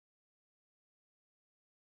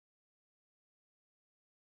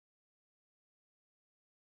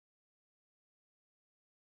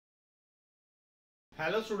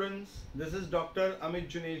Hello students, this is Dr. Amit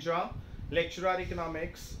Juneja, lecturer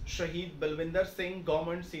economics, Shahid Balwinder Singh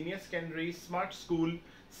Government Senior Secondary Smart School,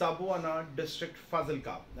 Sabuana District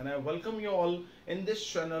Fazilka, and I welcome you all in this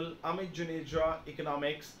channel Amit Juneja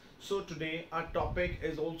Economics. So today our topic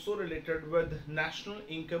is also related with national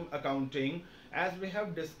income accounting, as we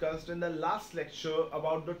have discussed in the last lecture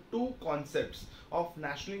about the two concepts of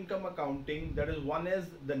national income accounting, that is, one is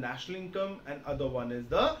the national income and other one is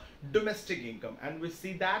the domestic income. And we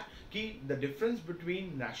see that the difference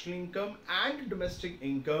between national income and domestic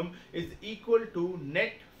income is equal to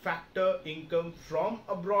net factor income from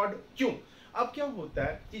abroad. क्यों? अब क्या होता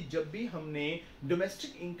है कि जब भी हमने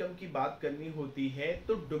domestic income की बात करनी होती है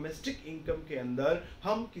तो डोमेस्टिक इनकम के अंदर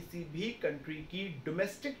हम किसी भी कंट्री की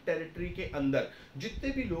डोमेस्टिक टेरिटरी के अंदर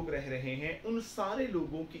जितने भी लोग रह रहे हैं उन सारे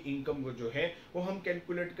लोगों की इनकम को जो है वो हम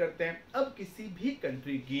कैलकुलेट करते हैं. अब किसी भी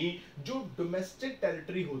कंट्री की जो डोमेस्टिक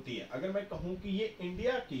टेरिटरी होती है, अगर मैं कहूं कि ये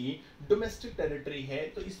इंडिया की डोमेस्टिक टेरिटरी है,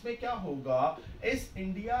 तो इसमें क्या होगा, इस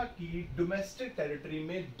इंडिया की डोमेस्टिक टेरिटरी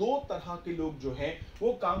में दो तरह के लोग जो है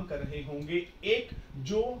वो काम कर रहे होंगे. एक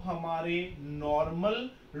जो हमारे नॉर्मल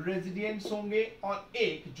रेजिडेंट्स होंगे और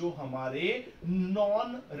एक जो हमारे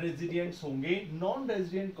नॉन रेजिडेंट्स होंगे. नॉन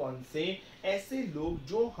रेजिडेंट कौन से? ऐसे लोग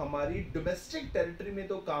जो हमारी डोमेस्टिक टेरिटरी में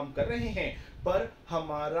तो काम कर रहे हैं पर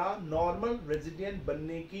हमारा नॉर्मल रेजिडेंट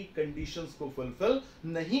बनने की कंडीशंस को फुलफिल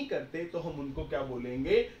नहीं करते, तो हम उनको क्या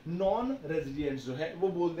बोलेंगे, नॉन रेजिडेंट्स जो है वो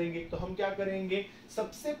बोल देंगे. तो हम क्या करेंगे,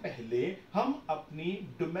 सबसे पहले हम अपनी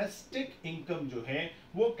डोमेस्टिक इनकम जो है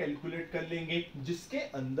वो कैलकुलेट कर लेंगे, जिसके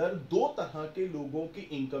अंदर दो तरह के लोगों की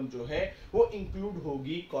इनकम जो है वो इंक्लूड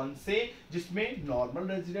होगी. कौन से? जिसमें नॉर्मल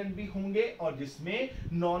रेजिडेंट भी होंगे और जिसमें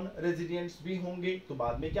नॉन रेजिडेंट्स भी होंगे. तो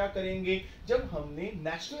बाद में क्या करेंगे, जब हमने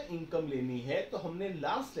नेशनल इनकम लेनी है तो हमने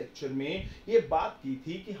लास्ट लेक्चर में ये बात की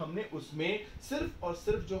थी कि हमने उसमें सिर्फ और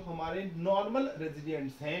सिर्फ जो हमारे नॉर्मल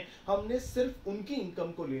रेजिडेंट्स हैं हमने सिर्फ उनकी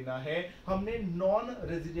इनकम को लेना है, हमने नॉन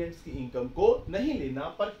रेजिडेंट्स की इनकम को नहीं लेना.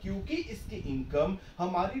 पर क्योंकि इसकी इनकम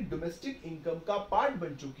हमारी डोमेस्टिक इनकम का पार्ट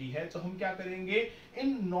बन चुकी है तो हम क्या करेंगे,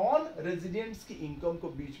 इन नॉन रेजिडेंट्स की इनकम को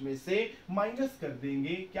बीच में से माइनस कर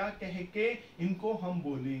देंगे. क्या कह के? इनको हम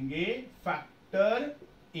बोलेंगे फैक्टर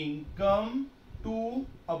इनकम टू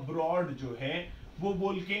अब्रॉड जो है वो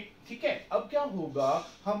बोल के. ठीक है. अब क्या होगा,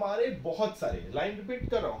 हमारे बहुत सारे, लाइन रिपीट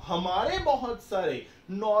कर रहा हूं, हमारे बहुत सारे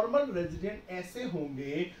नॉर्मल रेजिडेंट ऐसे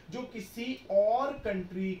होंगे जो किसी और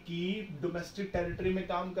कंट्री की डोमेस्टिक टेरिटरी में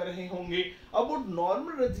काम कर रहे होंगे. अब वो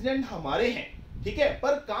नॉर्मल रेजिडेंट हमारे हैं, ठीक है,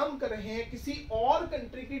 पर काम कर रहे हैं किसी और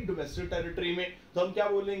कंट्री की डोमेस्टिक टेरिटरी में. तो हम क्या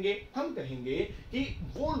बोलेंगे, हम कहेंगे कि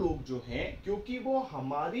वो लोग जो हैं, क्योंकि वो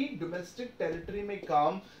हमारी डोमेस्टिक टेरिटरी में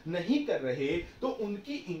काम नहीं कर रहे तो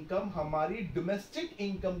उनकी इनकम हमारी डोमेस्टिक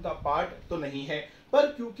इनकम का पार्ट तो नहीं है, पर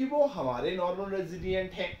क्योंकि वो हमारे नॉर्मल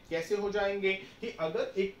रेजिडेंट हैं. कैसे हो जाएंगे कि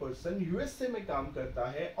अगर एक पर्सन यूएसए में काम करता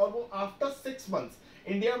है और वो आफ्टर 6 मंथ्स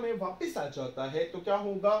इंडिया में वापस आ जाता है तो क्या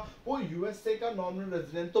होगा, वो यूएसए का नॉर्मल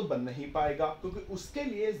रेजिडेंट तो बन नहीं पाएगा, क्योंकि उसके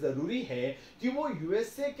लिए जरूरी है कि वो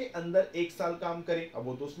यूएसए के अंदर 1 साल काम करे. अब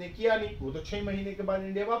वो तो उसने किया नहीं, वो तो 6 महीने के बाद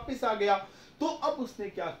इंडिया वापस आ गया. तो अब उसने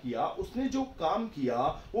क्या किया, उसने जो काम किया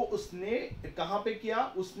वो उसने कहां पे किया,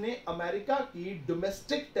 उसने अमेरिका की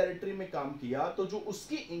डोमेस्टिक टेरिटरी में काम किया. तो जो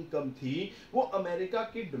उसकी इनकम थी वो अमेरिका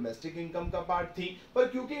की डोमेस्टिक इनकम का पार्ट थी, पर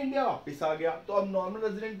क्योंकि इंडिया वापस आ गया तो अब नॉर्मल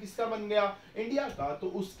रेजिडेंट किसका बन गया, इंडिया का. तो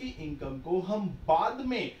उसकी इनकम को हम बाद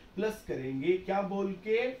में प्लस करेंगे, क्या बोल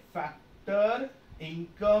के, फैक्टर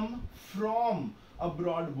इनकम फ्रॉम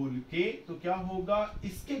अब्रॉड बोल के. तो क्या होगा,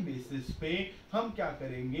 इसके बेसिस पे हम क्या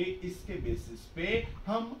करेंगे, इसके बेसिस पे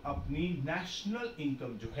हम अपनी नेशनल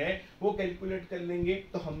इनकम जो है वो कैलकुलेट कर लेंगे.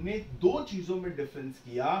 तो हमने दो चीजों में डिफरेंस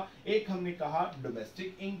किया, एक हमने कहा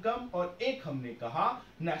डोमेस्टिक इनकम और एक हमने कहा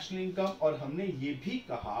नेशनल इनकम. और हमने ये भी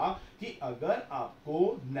कहा कि अगर आपको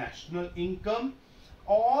नेशनल इनकम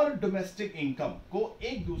और डोमेस्टिक इनकम को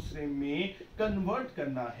एक दूसरे में कन्वर्ट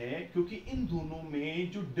करना है, क्योंकि इन दोनों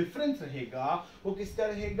में जो डिफरेंस रहेगा वो किसका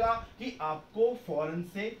रहेगा कि आपको फॉरेन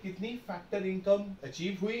से कितनी फैक्टर इनकम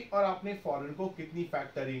अचीव हुई और आपने फॉरेन को कितनी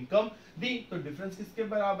फैक्टर इनकम दी. तो डिफरेंस किसके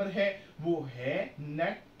बराबर है, वो है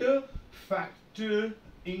net factor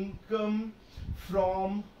income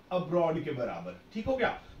from abroad के बराबर. ठीक हो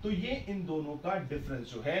गया. तो ये इन दोनों का डिफरेंस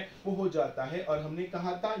जो है वो हो जाता है, और हमने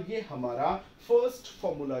कहा था ये हमारा फर्स्ट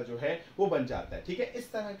फॉर्मूला जो है वो बन जाता है. ठीक है.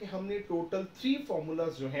 इस तरह के हमने टोटल 3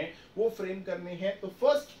 फॉर्मूलाज जो हैं वो फ्रेम करने हैं. तो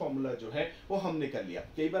फर्स्ट फॉर्मूला जो है वो हमने कर लिया.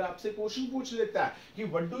 कई बार आपसे क्वेश्चन पूछ लेता है कि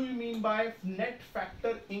what do you mean by net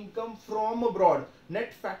factor income from abroad.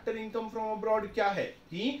 Net factor income from abroad क्या है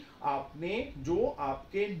कि आपने जो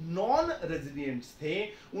आपके नॉन रेजिडेंट्स थे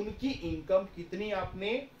उनकी इनकम कितनी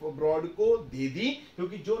आपने अब्रॉड को दे दी,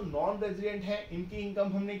 क्योंकि जो नॉन रेजिडेंट है इनकी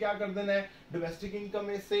इनकम हमने क्या कर देना है, डोमेस्टिक इनकम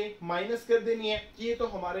में से माइनस कर देनी है कि ये तो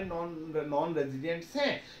हमारे नॉन रेजिडेंट्स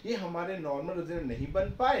हैं, ये हमारे नॉर्मल रेजिडेंट नहीं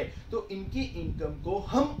बन पाए, तो इनकी इनकम को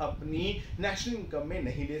हम अपनी नेशनल इनकम में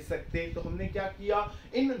नहीं ले सकते। तो हमने क्या किया,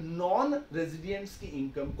 इन नॉन रेजिडेंट्स की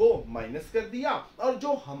इनकम को माइनस कर दिया, और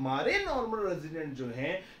जो हमारे नॉर्मल रेजिडेंट जो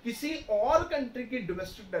हैं किसी और कंट्री की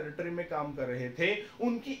डोमेस्टिक टेरिटरी में काम कर रहे थे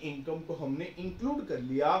उनकी इनकम को हमने इंक्लूड कर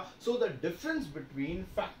लिया। So the difference between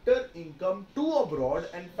factor income to abroad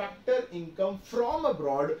and factor income from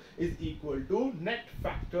abroad is equal to net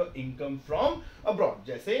factor income from abroad.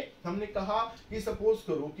 जैसे हमने कहा कि सपोज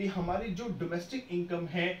करो कि हमारी जो डोमेस्टिक इनकम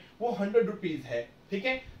है वो 100 रुपीज है, ठीक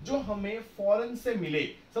है, जो हमें फॉरेन से मिले,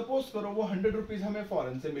 सपोज करो वो 100 रुपीज हमें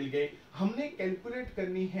फॉरेन से मिल गए, हमने कैलकुलेट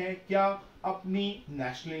करनी है क्या, अपनी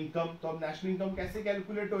नेशनल इनकम। तो अब नेशनल इनकम कैसे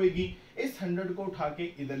कैलकुलेट होएगी, इस 100 को उठा के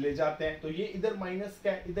इधर ले जाते हैं, तो ये इधर माइनस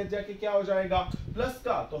का है, इधर जाके क्या हो जाएगा प्लस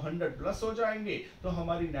का, तो 100 प्लस हो जाएंगे, तो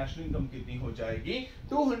हमारी नेशनल इनकम कितनी हो जाएगी,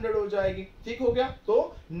 200 हो जाएगी। ठीक हो गया। तो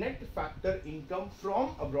net factor income from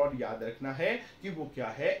abroad याद रखना है कि वो क्या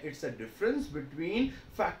है, it's a difference between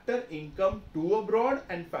factor income to abroad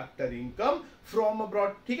and factor income from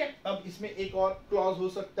abroad. ठीक है। अब इसमें एक और क्लॉज हो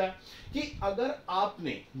सकता है कि अगर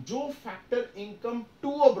आपने जो फैक्टर इनकम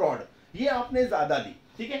टू अब्रॉड ये आपने ज्यादा दी,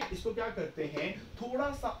 ठीक है, इसको क्या करते हैं, थोड़ा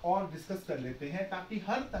सा और डिस्कस कर लेते हैं ताकि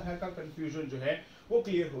हर तरह का कंफ्यूजन जो है वो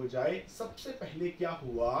क्लियर हो जाए। सबसे पहले क्या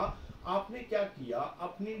हुआ, आपने क्या किया,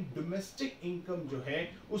 अपनी डोमेस्टिक इनकम जो है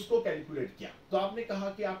उसको कैलकुलेट किया। तो आपने कहा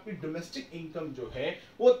कि आपकी डोमेस्टिक इनकम जो है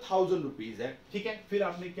वो 1000 रुपीज है, ठीक है। फिर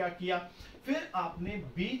आपने क्या किया, फिर आपने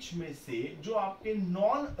बीच में से जो आपके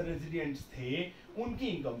नॉन रेजिडेंट्स थे उनकी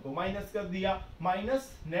इनकम को माइनस कर दिया,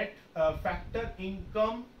 minus net factor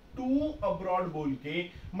income to abroad बोल के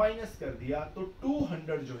माइनस कर दिया, तो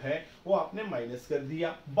 200 जो है वो आपने माइनस कर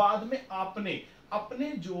दिया। बाद में आपने अपने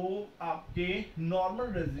जो आपके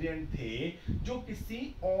नॉर्मल रेजिडेंट थे जो किसी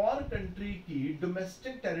और कंट्री की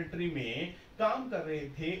डोमेस्टिक टेरिटरी में काम कर रहे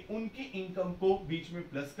थे उनकी इनकम को बीच में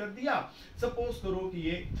प्लस कर दिया। सपोज करो कि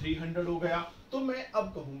ये 300 हो गया, तो मैं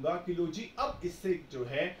अब कहूंगा कि लो जी अब इससे जो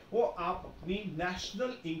है वो आप अपनी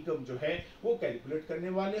नेशनल इनकम जो है वो कैलकुलेट करने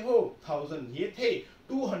वाले हो। 1000 ये थे,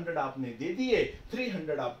 200 आपने दे दिए,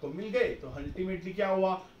 300 आपको मिल गए, तो अल्टीमेटली क्या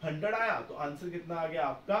हुआ, 100 आया, तो आंसर कितना आ गया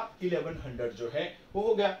आपका 1100 जो है वो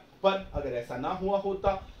हो गया। पर अगर ऐसा ना हुआ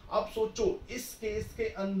होता, अब सोचो इस केस के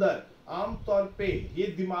अंदर आमतौर पे ये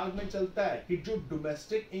दिमाग में चलता है कि जो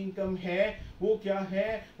डोमेस्टिक इनकम है वो क्या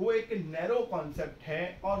है, वो एक नैरो कॉन्सेप्ट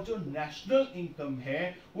है, और जो नेशनल इनकम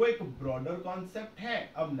है वो एक ब्रॉडर कॉन्सेप्ट है।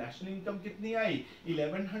 अब नेशनल इनकम कितनी आई,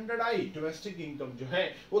 1100 आई, डोमेस्टिक इनकम जो है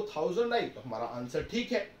वो 1000 आई, तो हमारा आंसर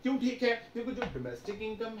ठीक है। क्यों ठीक है, क्योंकि जो डोमेस्टिक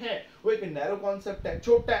इनकम है वो एक नैरो कॉन्सेप्ट है,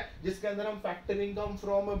 छोटा है, जिसके अंदर हम factor income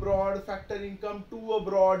from abroad, factor income to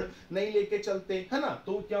abroad नहीं लेके चलते, है ना।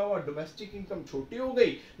 तो क्या हुआ, डोमेस्टिक इनकम छोटी हो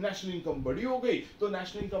गई, नेशनल इनकम बड़ी हो गई, तो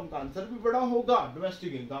नेशनल इनकम का आंसर भी बड़ा होगा,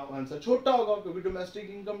 डोमेस्टिक इनकम आंसर छोटा होगा, क्योंकि डोमेस्टिक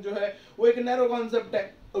इनकम जो है वो एक नैरो कॉन्सेप्ट है।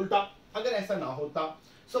 उल्टा अगर ऐसा ना होता,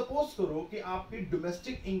 सपोज करो कि आपकी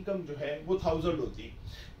डोमेस्टिक इनकम जो है वो 1000 होती,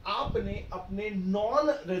 आपने अपने नॉन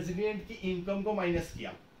रेजिडेंट की इनकम को माइनस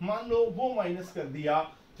किया, मान लो वो माइनस कर दिया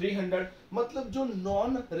 300, मतलब जो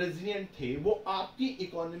नॉन रेजिडेंट थे वो आपकी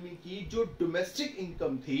इकोनॉमी की जो डोमेस्टिक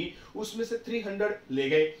इनकम थी उसमें से 300 ले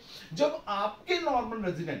गए। जब आपके नॉर्मल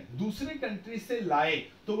रेजिडेंट दूसरी कंट्री से लाए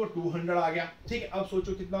तो वो 200 आ गया। ठीक है, अब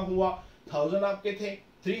सोचो कितना हुआ, 1000 आपके थे,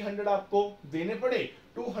 300 आपको देने पड़े,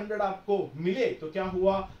 200 आपको मिले, तो क्या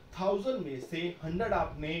हुआ, 1000 में से 100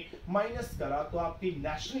 आपने माइनस करा, तो आपकी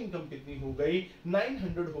नेशनल इनकम कितनी हो गई,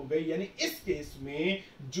 900 हो गई। यानी इस केस में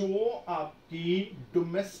जो आपकी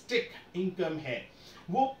डोमेस्टिक इनकम है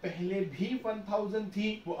वो पहले भी 1000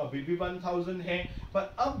 थी, वो अभी भी 1000 है,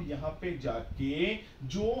 पर अब यहाँ पे जाके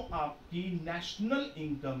जो आपकी नेशनल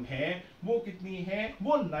इनकम है वो कितनी है,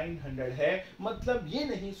 वो 900 है। मतलब ये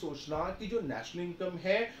नहीं सोचना कि जो नेशनल इनकम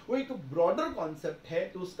है वो एक ब्रॉडर कॉन्सेप्ट है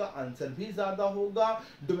तो उसका आंसर भी ज्यादा होगा,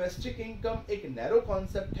 डोमेस्टिक इनकम एक नैरो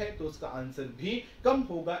कॉन्सेप्ट है तो उसका आंसर भी कम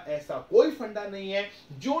होगा। ऐसा कोई फंडा नहीं है।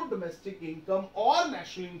 जो डोमेस्टिक इनकम और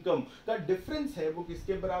नेशनल इनकम का डिफरेंस है वो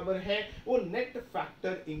किसके बराबर है, वो net factor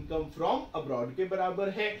income from abroad के बराबर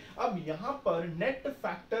है। अब यहां पर net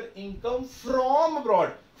factor income from abroad,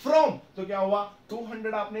 from तो क्या हुआ,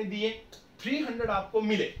 200 आपने दिए, 300 आपको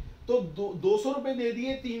मिले, तो 200 रुपए दे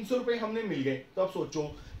दिए, 300 रुपए हमने मिल गए। तो अब सोचो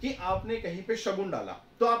कि आपने कहीं पे शगुन डाला,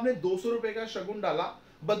 तो आपने 200 रुपए का शगुन डाला,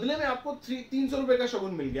 बदले में आपको 300 रुपए का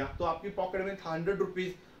शगुन मिल गया, तो आपकी पॉकेट में था 100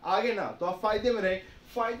 रुपीज। आगे ना तो आप फायदे में रहे।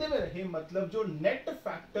 फायदे में रहे मतलब जो net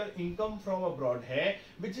factor income from abroad है,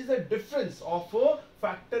 which is a difference of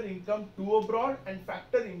factor income to abroad and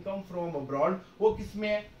factor income from abroad, वो किस में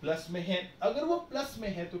है? प्लस में है। अगर वो प्लस में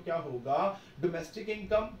है तो क्या होगा? डोमेस्टिक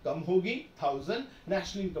इनकम कम होगी 1000,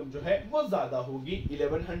 नेशनल इनकम जो है वो ज्यादा होगी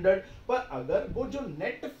 1100। पर अगर वो जो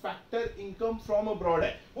net factor income from abroad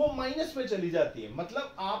है वो माइनस में चली जाती है,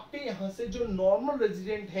 मतलब आपके यहां से जो नॉर्मल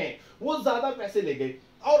रेजिडेंट है वो ज्यादा पैसे ले गए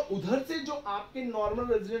और उधर से जो आपके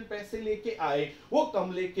नॉर्मल रेजिडेंट पैसे लेके आए वो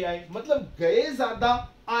कम लेके आए, मतलब गए ज्यादा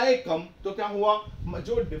आए कम, तो क्या हुआ?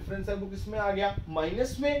 जो डिफरेंस है वो किसमें आ गया?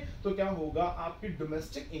 माइनस में। तो क्या होगा? आपकी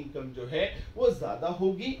डोमेस्टिक इनकम जो है वो ज्यादा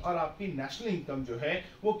होगी और आपकी नेशनल इनकम जो है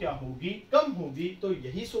वो क्या होगी? कम होगी। तो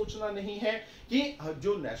यही सोचना नहीं है कि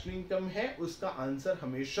जो नेशनल इनकम है उसका आंसर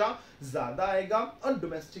हमेशा ज्यादा आएगा और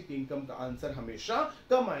डोमेस्टिक इनकम का आंसर हमेशा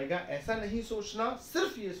कम आएगा, ऐसा नहीं सोचना।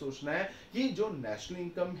 सिर्फ ये सोचना है कि जो नेशनल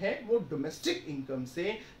इनकम है वो डोमेस्टिक इनकम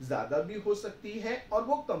से ज्यादा भी हो सकती है और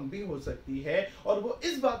वो कम भी हो सकती है, और वो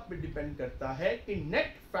इस बात पे डिपेंड करता है कि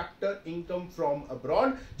net factor income from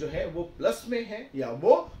abroad जो है वो प्लस में है या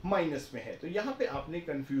वो माइनस में है। तो यहां पे आपने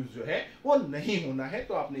कंफ्यूज जो है वो नहीं होना है,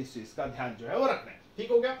 तो आपने इस चीज का ध्यान जो है वो रखना है।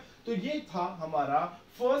 ठीक हो गया? तो ये था हमारा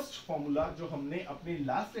फर्स्ट फॉर्मूला जो हमने अपने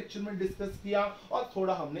लास्ट लेक्चर में डिस्कस किया और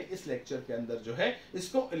थोड़ा हमने इस लेक्चर के अंदर जो है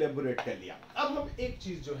इसको एलेबोरेट कर लिया। अब हम एक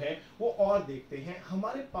चीज जो है वो और देखते हैं।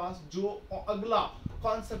 हमारे पास जो अगला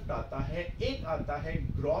कॉन्सेप्ट आता है, एक आता है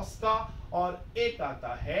ग्रॉस का और एक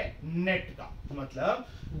आता है नेट का। मतलब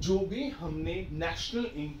जो भी हमने नेशनल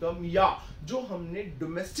इनकम या जो हमने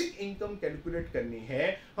डोमेस्टिक इनकम कैलकुलेट करनी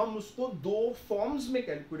है, हम उसको दो फॉर्म्स में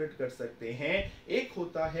कैलकुलेट कर सकते हैं। एक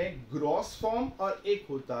होता है ग्रॉस फॉर्म और एक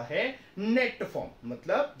होता है नेट फॉर्म।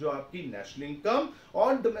 मतलब जो आपकी नेशनल इनकम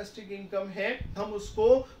और डोमेस्टिक इनकम है हम उसको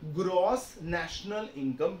ग्रॉस नेशनल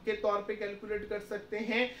इनकम के तौर पे कैलकुलेट कर सकते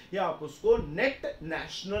हैं या आप उसको नेट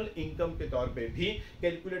नेशनल इनकम के तौर पे भी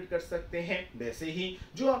कैलकुलेट कर सकते हैं। वैसे ही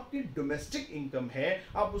जो आपकी डोमेस्टिक इनकम है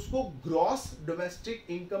आप उसको ग्रॉस डोमेस्टिक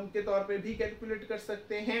इनकम के तौर पे भी कैलकुलेट कर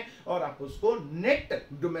सकते हैं और आप उसको नेट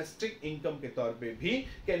डोमेस्टिक इनकम के तौर पे भी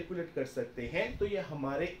कैलकुलेट कर सकते हैं। तो ये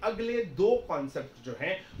हमारे अगले दो कॉन्सेप्ट जो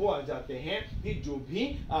हैं वो आ जाते हैं कि जो भी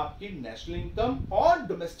आपकी नेशनल इनकम और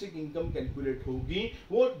डोमेस्टिक इनकम कैलकुलेट होगी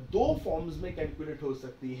वो दो फॉर्म्स में कैलकुलेट हो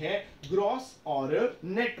सकती है, ग्रॉस और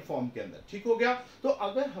नेट फॉर्म के अंदर। ठीक हो गया? तो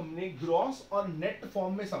अगर हमने ग्रॉस और नेट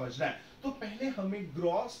फॉर्म में समझना है तो पहले हमें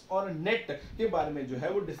ग्रॉस और नेट के बारे में जो है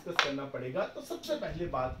वो डिस्कस करना पड़ेगा। तो सबसे पहले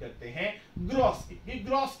बात करते हैं ग्रॉस की। ये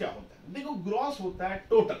ग्रॉस क्या होता है? देखो ग्रॉस होता है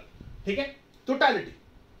टोटल, ठीक है, टोटलिटी।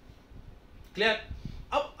 क्लियर?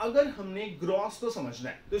 अब अगर हमने ग्रॉस को समझना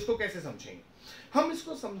है तो इसको कैसे समझेंगे? हम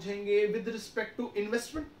इसको समझेंगे विद रिस्पेक्ट टू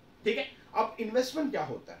इन्वेस्टमेंट। ठीक है? अब इन्वेस्टमेंट क्या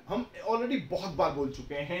होता है हम ऑलरेडी बहुत बार बोल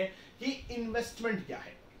चुके हैं कि इन्वेस्टमेंट क्या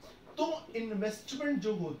है। तो इन्वेस्टमेंट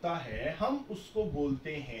जो होता है हम उसको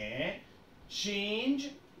बोलते हैं चेंज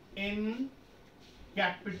इन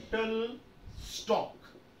कैपिटल स्टॉक।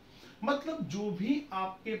 मतलब जो भी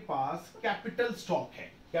आपके पास कैपिटल स्टॉक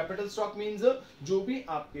है, कैपिटल स्टॉक मींस जो भी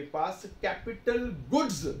आपके पास कैपिटल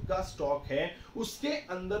गुड्स का स्टॉक है उसके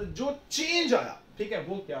अंदर जो चेंज आया, ठीक है,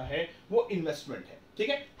 वो क्या है? वो इन्वेस्टमेंट है। ठीक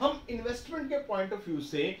है? हम इन्वेस्टमेंट के पॉइंट ऑफ व्यू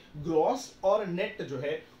से ग्रॉस और नेट जो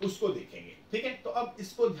है उसको देखेंगे। ठीक है? तो अब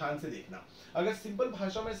इसको ध्यान से देखना। अगर सिंपल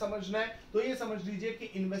भाषा में समझना है तो ये समझ लीजिए कि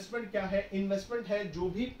इन्वेस्टमेंट क्या है? इन्वेस्टमेंट है जो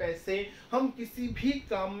भी पैसे हम किसी भी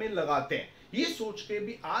काम में लगाते हैं, ये सोच के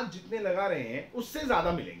भी आज जितने लगा रहे हैं उससे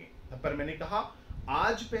ज्यादा मिलेंगे। पर मैंने कहा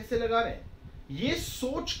आज पैसे लगा रहे हैं, ये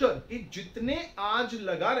सोचकर कि जितने आज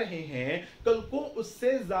लगा रहे हैं कल को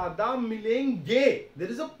उससे ज्यादा मिलेंगे।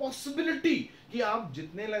 देयर इज अ पॉसिबिलिटी कि आप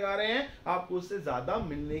जितने लगा रहे हैं आपको उससे ज्यादा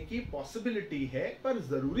मिलने की पॉसिबिलिटी है, पर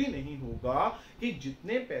जरूरी नहीं होगा कि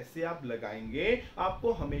जितने पैसे आप लगाएंगे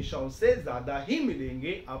आपको हमेशा उससे ज्यादा ही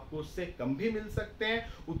मिलेंगे। आपको उससे कम भी मिल सकते हैं,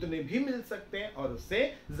 उतने भी मिल सकते हैं और उससे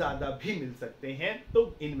ज्यादा भी मिल सकते हैं।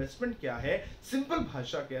 तो इन्वेस्टमेंट क्या है? सिंपल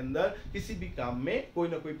भाषा के अंदर किसी भी काम में कोई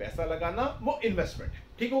ना कोई पैसा लगाना, वो इन्वेस्टमेंट है।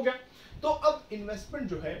 ठीक हो गया? तो अब इन्वेस्टमेंट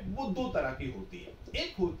जो है वो दो तरह की होती है।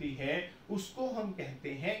 एक होती है उसको हम कहते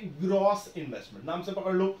हैं ग्रॉस इन्वेस्टमेंट। नाम से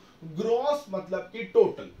पकड़ लो, ग्रॉस मतलब कि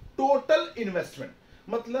टोटल, टोटल इन्वेस्टमेंट।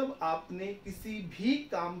 मतलब आपने किसी भी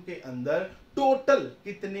काम के अंदर टोटल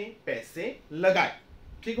कितने पैसे लगाए।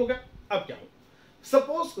 ठीक हो गया? अब क्या हो?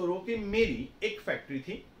 सपोज करो कि मेरी एक फैक्ट्री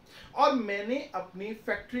थी और मैंने अपनी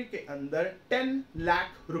फैक्ट्री के अंदर 10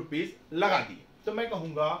 लाख रुपीस लगा दिए। तो मैं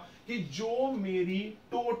कहूंगा कि जो मेरी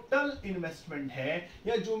टोटल इन्वेस्टमेंट है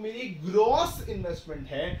या जो मेरी ग्रॉस इन्वेस्टमेंट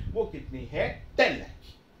है वो कितनी है? 10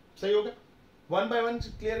 लाख। सही होगा? वन बाय वन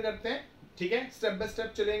क्लियर करते हैं। ठीक है? स्टेप बाय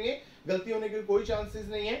स्टेप चलेंगे, गलती होने के कोई चांसेस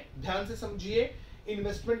नहीं है। ध्यान से समझिए।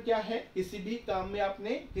 इन्वेस्टमेंट क्या है, किसी भी काम में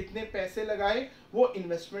आपने कितने पैसे लगाए वो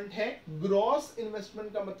इन्वेस्टमेंट है। ग्रॉस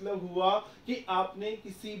इन्वेस्टमेंट का मतलब हुआ कि आपने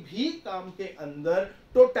किसी भी काम के अंदर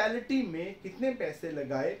टोटलिटी में कितने पैसे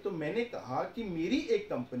लगाए। तो मैंने कहा कि मेरी एक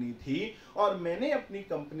कंपनी थी और मैंने अपनी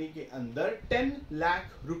कंपनी के अंदर 10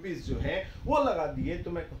 लाख रुपीस जो है वो लगा दिए,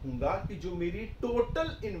 तो मैं कहूंगा कि जो मेरी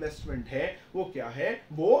टोटल इन्वेस्टमेंट है वो क्या है,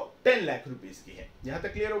 वो 10 लाख रुपीस की है। यहां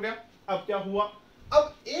तक क्लियर हो गया। अब क्या हुआ,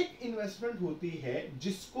 अब एक इन्वेस्टमेंट होती है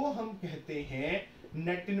जिसको हम कहते हैं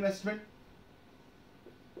नेट इन्वेस्टमेंट,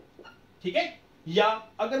 ठीक है। या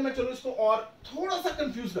अगर मैं चलो इसको और थोड़ा सा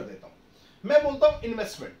कंफ्यूज कर देता हूं, मैं बोलता हूं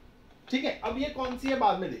इन्वेस्टमेंट, ठीक है। अब ये कौन सी है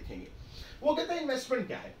बाद में देखेंगे। वो कहते हैं इन्वेस्टमेंट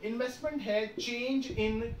क्या है, इन्वेस्टमेंट है चेंज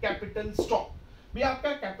इन कैपिटल स्टॉक। भाई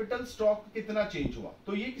आपका कैपिटल स्टॉक कितना चेंज हुआ,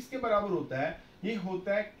 तो ये किसके बराबर होता है, ये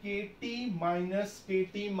होता है KT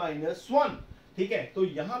माइनस 1, ठीक है। तो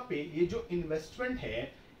यहां पे ये जो इन्वेस्टमेंट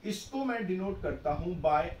है इसको मैं डिनोट करता हूं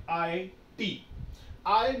bye IT।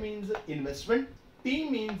 I means investment,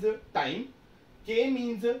 T means time, K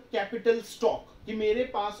means capital stock, कि मेरे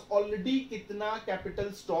पास ऑलरेडी कितना कैपिटल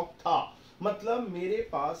स्टॉक था, मतलब मेरे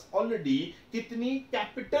पास ऑलरेडी कितनी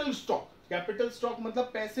कैपिटल स्टॉक, कैपिटल स्टॉक मतलब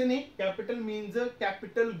पैसे नहीं, कैपिटल मींस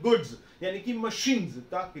कैपिटल गुड्स यानी कि मशीन्स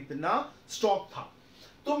का कितना स्टॉक था।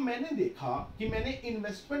 तो मैंने देखा कि मैंने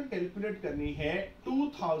इन्वेस्टमेंट कैलकुलेट करनी है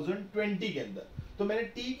 2020 के अंदर, तो मैंने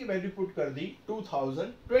T की वैल्यू पुट कर दी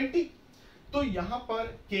 2020। तो यहां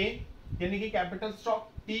पर K यानी कि कैपिटल स्टॉक,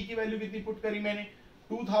 T की वैल्यू कितनी पुट करी मैंने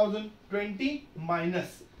 2020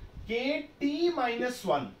 माइनस KT माइनस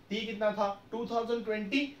 1, T कितना था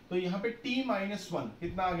 2020, तो यहां पे T माइनस 1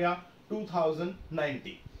 कितना आ गया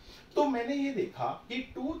 2090। तो मैंने ये देखा कि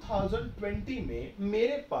 2020 में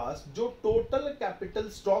मेरे पास जो टोटल कैपिटल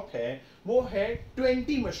स्टॉक है वो है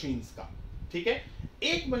 20 मशीन्स का, ठीक है।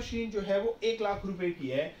 एक मशीन जो है वो 1 लाख रुपए की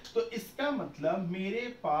है, तो इसका मतलब मेरे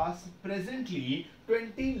पास प्रेजेंटली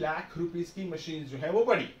 20 लाख रुपीस की मशीन जो है वो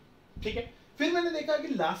पड़ी, ठीक है। फिर मैंने देखा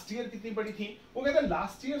कि लास्ट ईयर कितनी पड़ी थी, वो कहता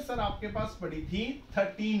लास्ट ईयर सर आपके पास पड़ी थी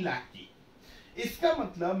 13 लाख की। इसका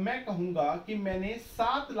मतलब मैं कहूंगा कि मैंने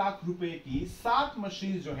 7 लाख रुपए की 7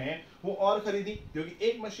 मशीन जो हैं वो और खरीदी, क्योंकि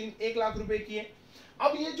एक मशीन 1 लाख रुपए की है।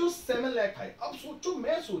 अब ये जो 7 लाख है, अब सोचो,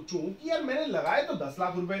 मैं सोचूं कि यार मैंने लगाए तो 10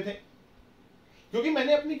 लाख रुपए थे, क्योंकि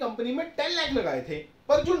मैंने अपनी कंपनी में 10 लाख लगाए थे,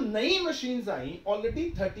 पर जो नई मशीन्स आई ऑलरेडी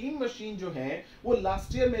 13 मशीन जो हैं वो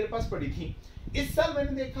लास्ट ईयर मेरे पास पड़ी थी। इस साल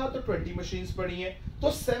मैंने देखा तो 20 मशीन्स पड़ी हैं,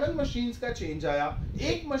 तो 7 मशीन्स का चेंज आया।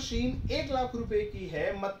 एक मशीन 1 लाख रुपए की है,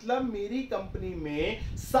 मतलब मेरी कंपनी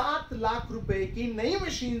में 7 लाख रुपए की नई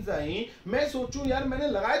मशीन्स आई। मैं सोचूं यार मैंने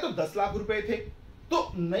लगाए तो 10 लाख रुपए थे,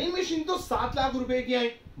 तो नई मशीन तो 7 लाख रुपए की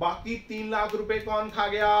आई, बाकी 3 लाख रुपए कौन खा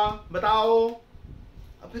गया बताओ।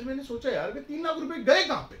 अब फिर मैंने सोचा यार 3 लाख रुपए गए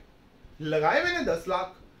कहां पे, लगाए मैंने 10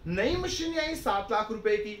 लाख, नई मशीन आई 7 लाख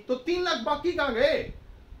रुपए की, तो 3 लाख बाकी कहां गए।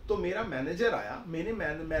 तो मेरा मैनेजर आया,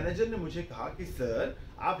 मैनेजर ने मुझे कहा कि सर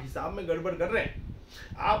आप हिसाब में गड़बड़ कर रहे हैं,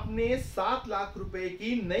 आपने 7 लाख रुपए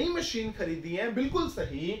की नई मशीन खरीदी है, बिल्कुल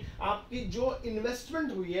सही। आपकी जो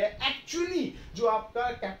इन्वेस्टमेंट हुई है, एक्चुअली जो आपका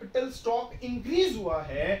कैपिटल स्टॉक इंक्रीज हुआ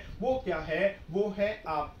है वो क्या है, वो है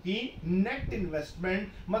आपकी नेट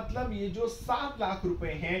इन्वेस्टमेंट। मतलब ये जो 7 लाख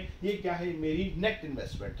रुपए हैं ये क्या है, मेरी नेट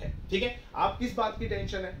इन्वेस्टमेंट है, ठीक है। आप किस बात की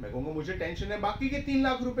टेंशन है, मैं कहूंगा मुझे टेंशन है बाकी के 3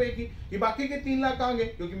 लाख रुपए की। ये बाकी के 3 लाख कहां गए,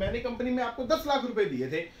 क्योंकि मैंने कंपनी में आपको 10 लाख रुपए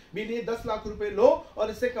दिए थे, भी 10 लाख रुपए लो और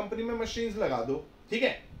इससे कंपनी में मशीन्स लगा दो, ठीक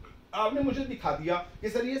है। आपने मुझे दिखा दिया कि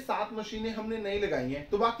सर ये 7 मशीनें हमने नई लगाई हैं,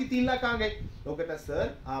 तो बाकी 3 लाख कहां गए। तो कहता है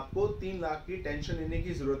सर आपको 3 लाख की टेंशन लेने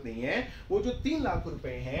की जरूरत नहीं है, वो जो 3 लाख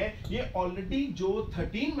रुपए हैं ये ऑलरेडी जो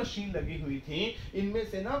 13 मशीन लगी हुई थी इनमें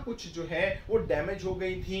से ना कुछ जो है वो डैमेज हो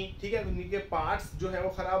गई थी, ठीक है, उनके पार्ट्स जो है वो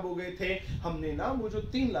खराब हो गए थे, हमने ना वो जो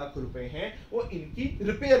 3 लाख रुपए हैं वो इनकी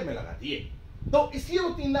रिपेयर में लगा दिए, तो इसलिए वो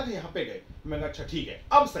 3 लाख यहां पे गए। मैंने अच्छा ठीक है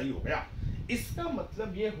अब सही हो गया। इसका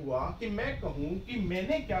मतलब यह हुआ कि मैं कहूं कि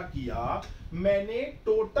मैंने क्या किया, मैंने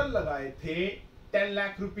टोटल लगाए थे 10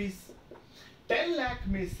 लाख रुपीस। 10 लाख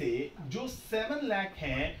में से जो 7 लाख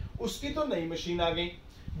हैं उसकी तो नई मशीन आ गई,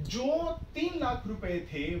 जो 3 लाख रुपए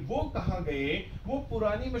थे वो कहां गए, वो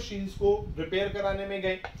पुरानी मशीन को रिपेयर कराने में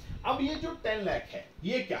गए। अब ये जो 10 लाख है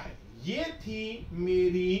ये क्या है, ये थी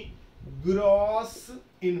मेरी ग्रॉस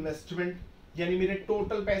इन्वेस्टमेंट, यानी मेरे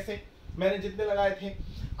टोटल पैसे मैंने जितने लगाए थे।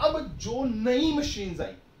 अब जो नई मशीन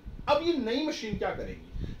आई, अब ये नई मशीन क्या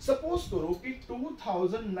करेगी, सपोज करो कि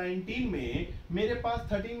 2019 में मेरे पास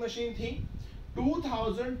 13 मशीन थी,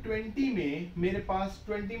 2020 में मेरे पास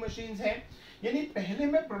 20 मशीन हैं, यानी पहले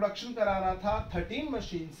मैं प्रोडक्शन करा रहा था 13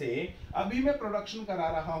 मशीन से, अभी मैं प्रोडक्शन करा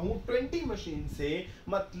रहा हूं 20 मशीन से,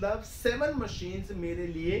 मतलब 7 मशीन्स मेरे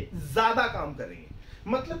लिए ज्यादा काम करेंगे।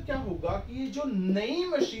 मतलब क्या होगा कि ये जो नई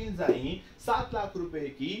मशीन्स आई 7 लाख रुपए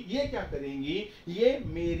की, ये क्या करेंगी, ये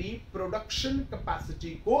मेरी प्रोडक्शन कैपेसिटी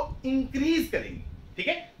को इंक्रीज करेंगी। ठीक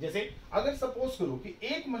है, जैसे अगर सपोज करो कि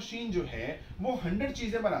एक मशीन जो है वो 100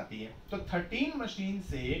 चीजें बनाती है, तो 13 मशीन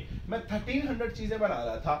से मैं 1300 चीजें बना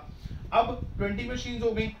रहा था, अब 20 मशीन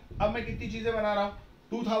हो गई, अब मैं कितनी चीजें बना रहा हूं,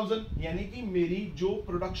 2000, यानी कि मेरी जो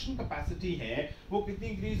प्रोडक्शन कैपेसिटी है वो कितनी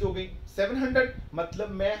इंक्रीज हो गई, 700। मतलब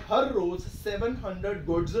मैं हर रोज 700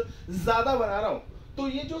 गुड्स ज्यादा बना रहा हूं। तो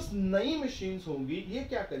ये जो नई मशीन्स होंगी ये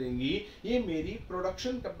क्या करेंगी, ये मेरी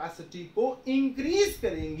प्रोडक्शन कैपेसिटी को इंक्रीज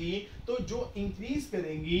करेंगी। तो जो इंक्रीज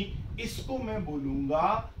करेंगी इसको मैं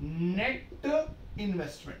बोलूंगा net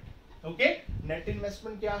investment. Okay, net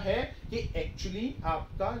investment क्या है कि एक्चुअली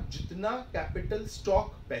आपका जितना कैपिटल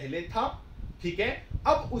स्टॉक पहले था, ठीक है,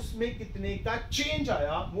 अब उसमें कितने का चेंज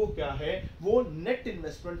आया, वो क्या है, वो नेट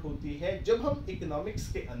इन्वेस्टमेंट होती है। जब हम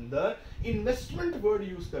इकोनॉमिक्स के अंदर इन्वेस्टमेंट वर्ड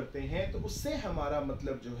यूज करते हैं तो उससे हमारा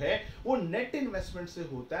मतलब जो है वो नेट इन्वेस्टमेंट से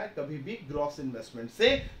होता है, कभी भी ग्रॉस इन्वेस्टमेंट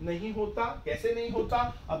से नहीं होता। कैसे नहीं होता,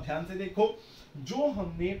 अब ध्यान से देखो, जो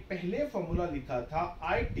हमने पहले फॉर्मूला लिखा था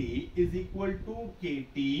IT is equal to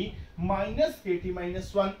KT minus KT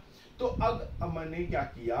minus 1, तो अब मैंने क्या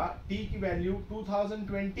किया, T की वैल्यू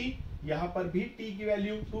 2020, यहां पर भी T की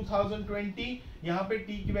वैल्यू 2020, यहां पे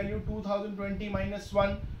T की वैल्यू 2020 माइनस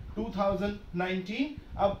 1 2019।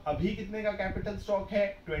 अब अभी कितने का कैपिटल स्टॉक है,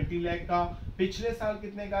 20 लाख का, पिछले साल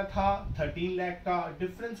कितने का था, 13 लाख का,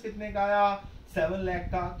 डिफरेंस कितने का आया, 7 लाख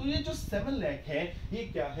का। तो ये जो 7 लाख है ये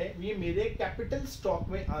क्या है, ये मेरे कैपिटल स्टॉक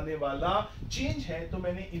में आने वाला चेंज है। तो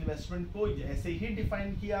मैंने इन्वेस्टमेंट को ऐसे ही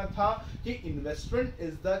डिफाइन किया था कि investment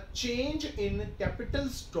is the change in capital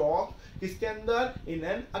stock, किसके अंदर, इन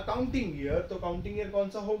एन अकाउंटिंग ईयर। तो अकाउंटिंग ईयर कौन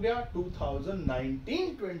सा हो गया,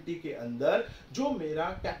 2019-20 के अंदर जो मेरा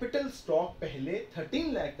कैपिटल स्टॉक पहले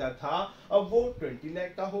 13 लाख का था अब वो 20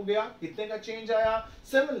 लाख का हो गया। कितने का चेंज आया,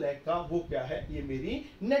 7 लाख का। वो क्या है, ये मेरी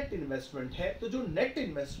नेट इन्वेस्टमेंट है। तो जो नेट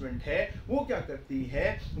इन्वेस्टमेंट है वो क्या करती है,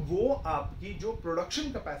 वो आपकी जो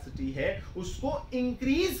प्रोडक्शन कैपेसिटी है उसको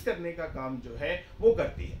इंक्रीज करने का काम जो है वो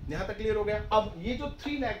करती है। यहां तक क्लियर हो गया। अब ये जो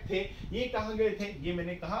 3 लाख थे ये कहां गए थे, ये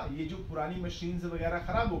मैंने कहा ये जो पुरानी मशीन्स वगैरह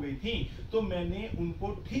खराब हो गई थी तो मैंने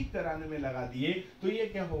उनको ठीक कराने में लगा दिए। तो ये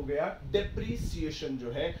क्या हो गया, डेप्रिसिएशन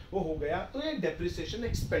जो है वो हो गया। तो ये डेप्रिसिएशन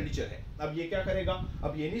एक्सपेंडिचर है। अब ये क्या करेगा,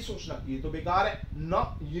 अब ये नहीं सोचना ये तो बेकार है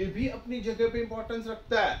ना, ये भी अपनी जगह पे इंपॉर्टेंस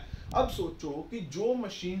रखता है। अब सोचो कि जो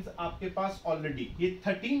मशीन्स आपके पास ऑलरेडी ये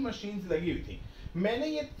 13 मशीन्स लगी हुई थी, मैंने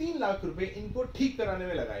ये 3 लाख रुपए इनको ठीक कराने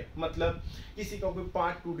में लगाए। मतलब किसी का कोई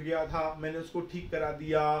पार्ट टूट गया था मैंने उसको ठीक करा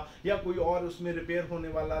दिया, या कोई और उसमें रिपेयर होने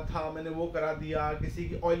वाला था मैंने वो करा दिया, किसी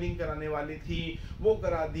की ऑयलिंग कराने वाली थी वो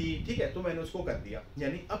करा दी, ठीक है, तो मैंने उसको कर दिया।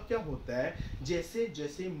 यानी अब क्या होता है, जैसे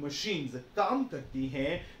जैसे मशीन्स काम करती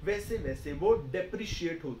हैं वैसे वैसे वो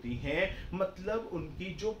डेप्रिशिएट होती हैं, मतलब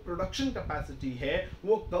उनकी जो प्रोडक्शन कैपेसिटी है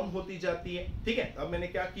वो कम होती जाती है। ठीक है, अब मैंने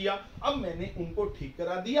क्या किया, अब मैंने उनको ठीक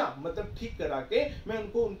करा दिया, मतलब ठीक करा के मैं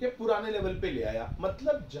उनको उनके पुराने लेवल पे ले आया।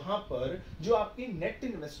 मतलब जहां पर जो आपकी नेट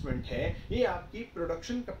इन्वेस्टमेंट है ये आपकी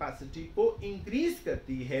प्रोडक्शन कैपेसिटी को इंक्रीज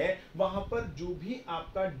करती है, वहां पर जो भी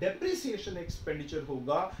आपका डेप्रिसिएशन एक्सपेंडिचर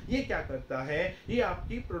होगा ये क्या करता है, ये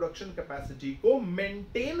आपकी प्रोडक्शन कैपेसिटी को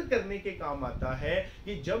मेंटेन करने के काम आता है।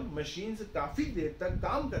 कि जब मशीन्स काफी देर तक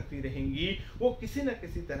काम करती रहेंगी वो किसी ना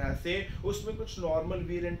किसी तरह से उसमें कुछ नॉर्मल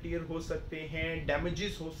वियर एंड टियर हो सकते हैं,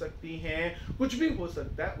 डैमेजेस हो सकती हैं, कुछ भी हो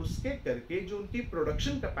सकता है, उसके करके जो उनकी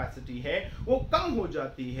प्रोडक्शन कैपेसिटी है वो कम हो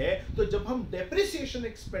जाती है। तो जब हम डेप्रिसिएशन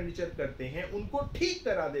एक्सपेंडिचर करते हैं उनको ठीक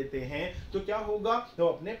करा देते हैं तो क्या होगा, तो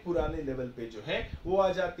अपने पुराने लेवल पे जो है वो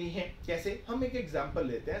आ जाती हैं। कैसे, हम एक एग्जांपल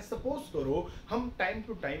लेते हैं। सपोज करो हम टाइम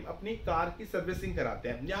टू टाइम अपनी कार की सर्विसिंग कराते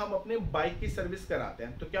हैं या हम अपने बाइक की सर्विस कराते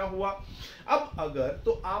हैं, तो क्या हुआ, अब अगर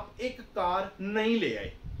तो आप एक कार नहीं ले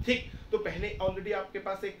आए, ठीक, तो पहले ऑलरेडी आपके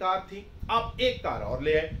पास एक कार थी, आप एक कार और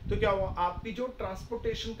ले आए, तो क्या हुआ, आपकी जो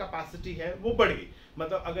ट्रांसपोर्टेशन कैपेसिटी है वो बढ़ गई।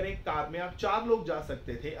 मतलब अगर एक कार में आप 4 लोग जा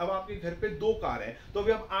सकते थे, अब आपके घर पे 2 कार है तो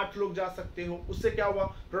अभी आप 8 लोग जा सकते हो। उससे क्या हुआ,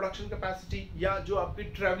 प्रोडक्शन कैपेसिटी या जो आपकी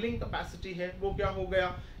ट्रैवलिंग कैपेसिटी है वो क्या हो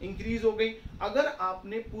गया, इंक्रीज हो गई। अगर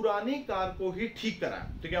आपने पुरानी कार को ही ठीक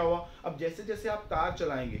कराया तो क्या हुआ, अब जैसे जैसे आप कार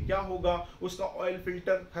चलाएंगे क्या होगा, उसका ऑयल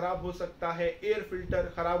फिल्टर खराब हो सकता है, एयर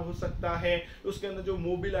फिल्टर खराब हो सकता है, उसके अंदर जो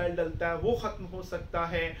मोबिल ऑयल डलता है वो खत्म हो सकता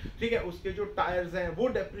है, ठीक है, उसके जो टायर्स हैं वो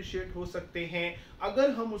डेप्रिशिएट हो सकते हैं। अगर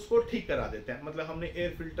हम उसको ठीक करा देते हैं, मतलब हमने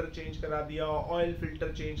एयर फिल्टर चेंज करा दिया, ऑयल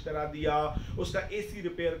फिल्टर चेंज करा दिया, उसका एसी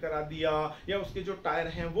रिपेयर करा दिया, या उसके जो टायर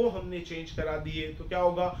हैं वो हमने चेंज करा दिए, तो क्या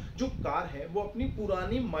होगा, जो कार है वो अपनी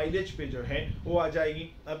पुरानी माइलेज पे जो है वो आ जाएगी।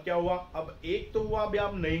 अब क्या हुआ, अब एक तो हुआ अभी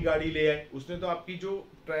आप नई गाड़ी ले आए, उसने तो आपकी जो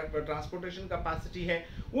ट्रांसपोर्टेशन कैपेसिटी है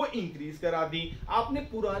वो इंक्रीज करा दी। आपने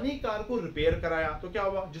पुरानी कार को रिपेयर कराया तो क्या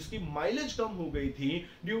हुआ, जिसकी माइलेज कम हो गई थी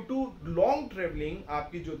ड्यू टू लॉन्ग ट्रेवलिंग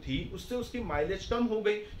आपकी जो थी उससे उसकी माइलेज कम हो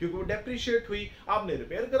गई क्योंकि वो डेप्रिशिएट हुई, आपने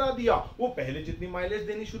रिपेयर करा दिया, वो पहले जितनी माइलेज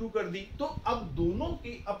देनी शुरू कर दी। तो अब दोनों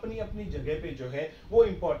की अपनी अपनी जगह पे जो है वो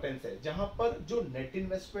इंपॉर्टेंस है। जहां पर जो नेट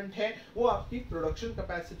इन्वेस्टमेंट है वो आपकी प्रोडक्शन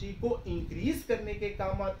कैपेसिटी को इंक्रीज करने के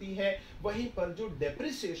काम आती है, वहीं पर जो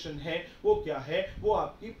डेप्रिसिएशन है वो क्या है, वो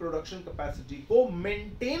आपकी प्रोडक्शन कैपेसिटी को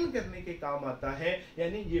मेंटेन करने के काम आता है,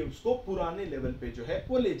 यानी ये उसको पुराने लेवल पे जो है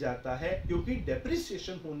वो ले जाता है। क्योंकि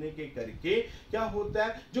डेप्रिसिएशन होने के करके क्या होता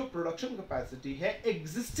है, जो प्रोडक्शन कैपेसिटी है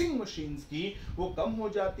एग्जिस्टिंग मशीन्स की वो कम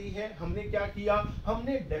हो जाती है। हमने क्या किया,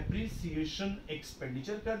 हमने डेप्रिसिएशन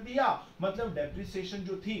एक्सपेंडिचर कर दिया, मतलब डेप्रिसिएशन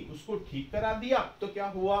जो थी उसको ठीक करा दिया। तो क्या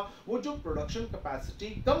हुआ, वो जो प्रोडक्शन कैपेसिटी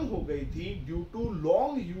कम हो गई थी due to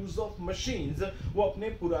long use of machines, वो अपने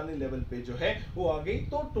पुराने लेवल पे जो है वो आ गई।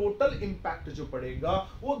 तो टोटल इंपैक्ट जो पड़ेगा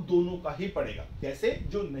वो दोनों का ही पड़ेगा। कैसे,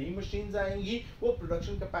 जो नई मशीन्स आएंगी वो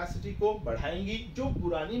प्रोडक्शन कैपेसिटी को बढ़ाएंगी, जो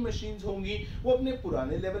पुरानी मशीन्स होंगी वो अपने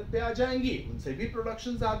पुराने लेवल पे आ जाएंगी, उनसे भी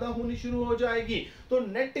प्रोडक्शन ज्यादा होनी शुरू हो जाएगी। तो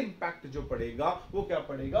नेट इंपैक्ट जो पड़ेगा वो क्या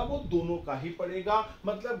पड़ेगा, वो दोनों का ही पड़ेगा,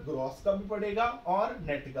 मतलब ग्रॉस का भी पड़ेगा और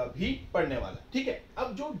नेट का भी पड़ने वाला। ठीक है,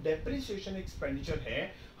 अब जो डेप्रिसिएशन एक्सपेंडिचर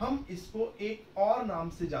है हम इसको एक और नाम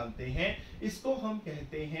से जानते हैं, इसको हम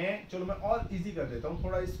कहते हैं, चलो मैं और इजी कर देता हूं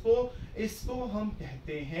थोड़ा इसको हम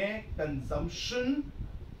कहते हैं कंजम्पशन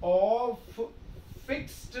ऑफ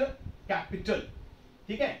फिक्स्ड कैपिटल।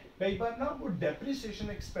 ठीक है, कई बार ना वो डेप्रिसिएशन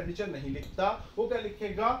एक्सपेंडिचर नहीं लिखता, वो क्या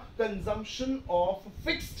लिखेगा, कंजम्पशन ऑफ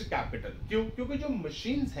फिक्स्ड कैपिटल। क्यों, क्योंकि जो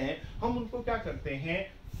मशीन्स हैं हम उनको क्या करते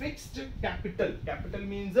हैं, fixed capital, capital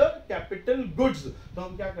means capital goods, तो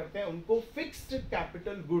हम क्या करते हैं उनको फिक्स्ड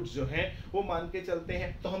कैपिटल गुड्स जो है वो मान के चलते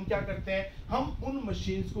हैं। तो हम क्या करते हैं, हम उन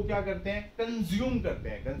मशीन्स को क्या करते हैं, कंज्यूम करते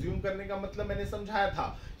हैं। कंज्यूम करने का मतलब मैंने समझाया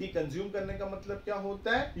था कि कंज्यूम करने का मतलब क्या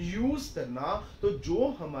होता है, यूज करना। तो जो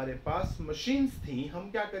हमारे पास मशीन्स थी हम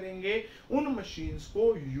क्या करेंगे, उन मशीन्स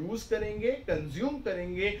को यूज करेंगे, कंज्यूम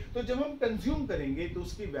करेंगे। तो जब हम कंज्यूम करेंगे तो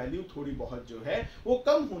उसकी वैल्यू थोड़ी बहुत जो है वो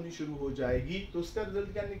कम होनी शुरू हो जाएगी। तो उसका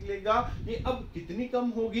रिजल्ट क्या निकलेगा, ये अब कितनी कम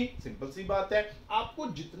होगी, सिंपल सी बात है, आपको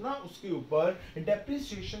जितना उसके ऊपर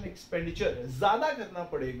डेप्रिसिएशन एक्सपेंडिचर ज्यादा करना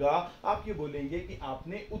पड़ेगा, आप ये बोलेंगे कि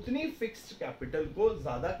आपने उतनी फिक्स्ड कैपिटल को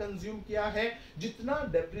ज्यादा कंज्यूम किया है। जितना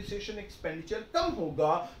डेप्रिसिएशन एक्सपेंडिचर कम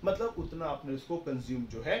होगा मतलब उतना आपने उसको कंज्यूम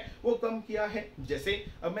जो है वो कम किया है। जैसे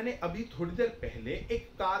अब मैंने अभी थोड़ी देर पहले एक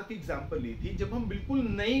कार की एग्जांपल ली थी। जब हम बिल्कुल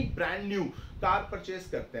नई ब्रांड न्यू कार परचेस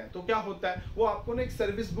करते हैं तो क्या होता है, वो आपको ना एक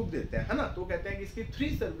सर्विस बुक देते हैं, है ना। तो कहते हैं कि इसकी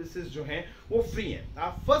 3 सर्विसेज जो हैं वो फ्री हैं,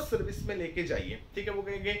 आप फर्स्ट सर्विस में लेके जाइए। ठीक है, वो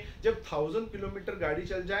कहेंगे जब 1000 किलोमीटर गाड़ी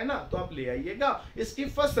चल जाए ना तो आप ले आइएगा, इसकी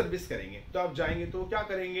फर्स्ट सर्विस करेंगे। तो आप जाएंगे तो क्या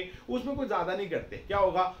करेंगे, उसमें कुछ ज्यादा नहीं करते, क्या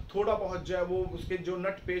होगा, थोड़ा बहुत जो है वो उसके जो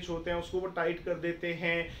नट पेच होते हैं उसको वो टाइट कर देते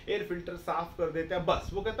हैं, एयर फिल्टर साफ कर देते हैं, बस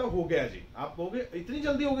वो कहता है हो गया जी, आप हो गए, इतनी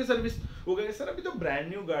जल्दी हो गई सर्विस। वो कहेंगे सर अभी तो ब्रांड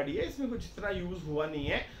न्यू गाड़ी है, इसमें कुछ इतना यूज हुआ नहीं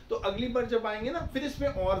है, तो अगली बार जब आएंगे ना फिर इसमें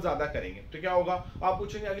और ज्यादा करेंगे। तो क्या होगा, आप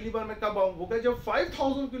पूछेंगे अगली बार मैं कब आऊं, वो कहे जब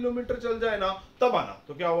 5000 किलोमीटर चल जाए ना तब आना।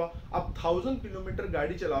 तो क्या हुआ, अब 1000 किलोमीटर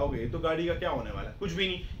गाड़ी चलाओगे तो गाड़ी का क्या होने वाला है, कुछ भी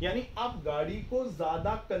नहीं। यानी आप गाड़ी को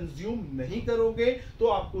ज्यादा कंज्यूम नहीं करोगे तो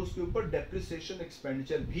आपको उसके ऊपर डेप्रिसिएशन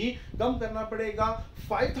एक्सपेंडिचर भी कम करना पड़ेगा।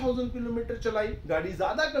 5000 किलोमीटर चलाई, गाड़ी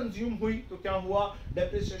ज्यादा कंज्यूम हुई तो क्या हुआ,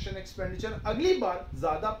 डेप्रिसिएशन एक्सपेंडिचर अगली बार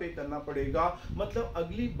ज्यादा पे करना पड़ेगा, मतलब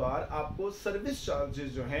अगली बार आपको सर्विस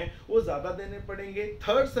चार्जेस जो हैं वो ज्यादा देने पड़ेंगे।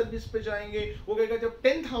 थर्ड सर्विस पे जाएंगे, वो कहेगा जब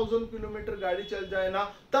 10000 किलोमीटर गाड़ी चल जाए ना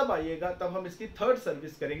तब आइएगा, तब हम इसकी थर्ड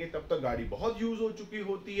सर्विस करेंगे, तब तक गाड़ी बहुत यूज हो चुकी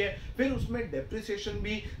होती है, फिर उसमें डेप्रिसिएशन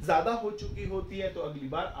भी ज्यादा हो चुकी होती है, तो अगली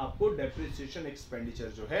बार आपको डेप्रिसिएशन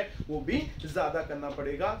एक्सपेंडिचर जो है वो भी ज्यादा करना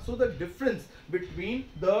पड़ेगा। So the difference between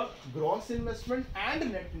the gross investment and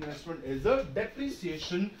net investment is the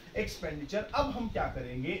depreciation expenditure. अब हम क्या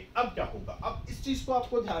करेंगे, अब क्या होगा, अब इस चीज को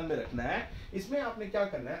आपको ध्यान में रखना है। इसमें आपने क्या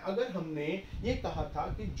करना है, अगर हमने ये कहा था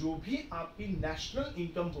कि जो भी आपकी नेशनल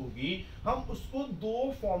इनकम होगी हम उसको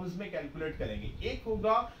 2 फॉर्म्स में कैलकुलेट करेंगे, एक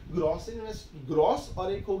होगा ग्रॉस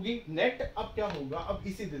और एक होगी नेट। अब क्या होगा, अब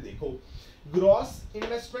इसी से देखो, ग्रॉस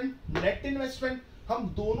इन्वेस्टमेंट, नेट इन्वेस्टमेंट, हम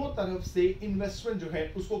दोनों तरफ से इन्वेस्टमेंट जो है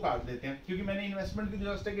उसको काट देते हैं, क्योंकि मैंने इन्वेस्टमेंट की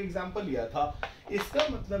जस्ट एक एग्जांपल लिया था। इसका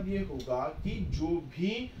मतलब ये होगा कि जो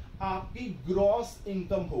भी आपकी ग्रॉस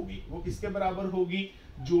इनकम होगी वो किसके बराबर होगी,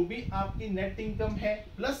 जो भी आपकी नेट इनकम है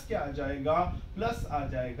प्लस क्या आ जाएगा, प्लस आ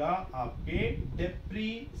जाएगा आपके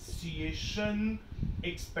डेप्रिसिएशन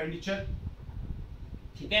एक्सपेंडिचर।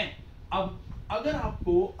 ठीक है, अब अगर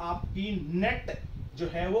आपको आपकी नेट जो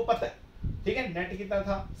है वो पता है, ठीक है, नेट कितना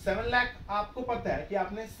था 7 लाख, आपको पता है कि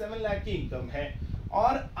आपने 7 लाख की इनकम है,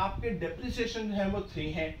 और आपके डेप्रिसिएशन है वो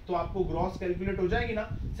 3 है, तो आपको ग्रॉस कैलकुलेट हो जाएगी ना,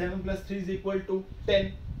 7 + 3 =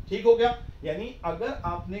 10। ठीक हो गया। यानी अगर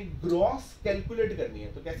आपने ग्रॉस कैलकुलेट करनी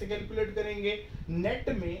है तो कैसे कैलकुलेट करेंगे, नेट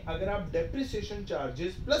में अगर आप डेप्रिसिएशन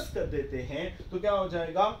चार्जेस प्लस कर देते हैं तो क्या हो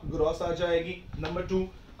जाएगा, ग्रॉस आ जाएगी। नंबर 2,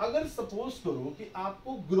 अगर सपोज करो कि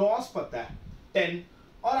आपको ग्रॉस पता है 10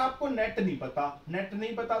 और आपको नेट नहीं पता, नेट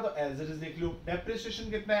नहीं पता तो एज इट इज लिख लो,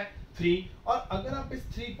 डेप्रिसिएशन कितना है 3, और अगर आप इस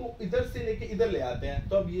 3 को इधर से लेके इधर ले आते हैं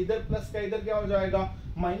तो अब ये इधर प्लस का इधर क्या हो जाएगा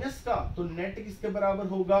माइनस का, तो नेट किसके बराबर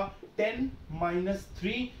होगा 10 -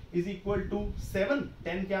 3 = 7।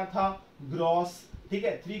 10 क्या था ग्रॉस, ठीक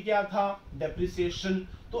है, 3 क्या था डेप्रिसिएशन।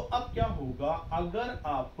 तो अब क्या होगा, अगर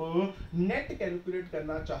आप नेट कैलकुलेट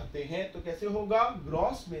करना चाहते हैं तो कैसे होगा,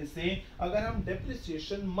 ग्रॉस में से अगर हम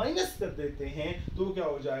डेप्रिसिएशन माइनस कर देते हैं तो क्या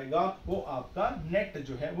हो जाएगा, वो आपका नेट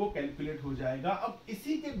जो है वो कैलकुलेट हो जाएगा। अब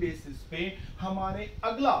इसी के बेसिस पे हमारे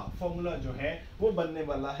अगला फॉर्मूला जो है वो बनने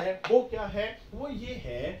वाला है, वो क्या है, वो ये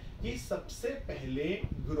है कि सबसे पहले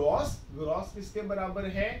ग्रॉस किसके बराबर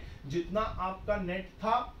है, जितना आपका नेट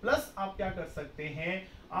था प्लस आप क्या कर सकते हैं,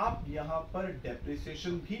 आप यहां पर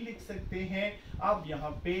डेप्रिसिएशन भी लिख सकते हैं, आप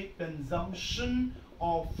यहां पे कंजम्पशन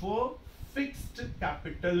ऑफ फिक्स्ड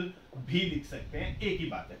कैपिटल भी लिख सकते हैं, एक ही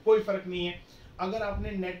बात है, कोई फर्क नहीं है। अगर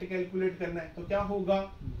आपने नेट कैलकुलेट करना है तो क्या होगा,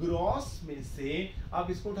 ग्रॉस में से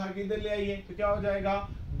आप इसको उठा के इधर ले आइए तो क्या हो जाएगा,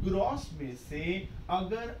 ग्रॉस में से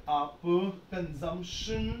अगर आप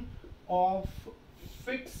कंजम्पशन ऑफ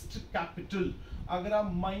फिक्स्ड कैपिटल अगर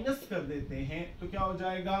आप माइनस कर देते हैं तो क्या हो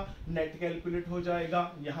जाएगा, नेट कैलकुलेट हो जाएगा।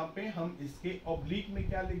 यहां पे हम इसके ऑब्लिक में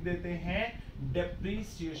क्या लिख देते हैं,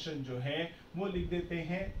 डेप्रिसिएशन जो है वो लिख देते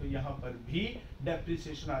हैं, तो यहां पर भी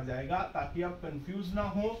डेप्रिसिएशन आ जाएगा ताकि आप कंफ्यूज ना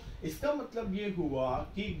हो। इसका मतलब ये हुआ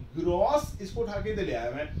कि ग्रॉस, इसको उठा के ले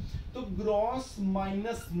आया मैं, तो ग्रॉस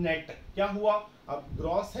माइनस नेट क्या हुआ, अब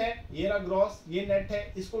ग्रॉस है, ये रहा ग्रॉस, ये नेट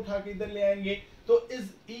है, इसको उठा के इधर ले आएंगे तो इज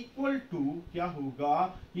इक्वल टू क्या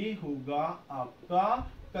होगा, ये होगा आपका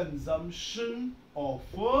कंजम्पशन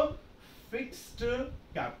ऑफ फिक्स्ड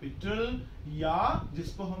कैपिटल, या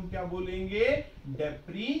जिसको हम क्या बोलेंगे,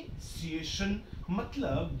 डेप्रिसिएशन।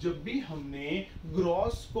 मतलब जब भी हमने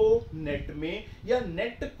ग्रॉस को नेट में या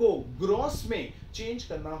नेट को ग्रॉस में चेंज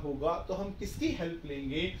करना होगा तो हम किसकी हेल्प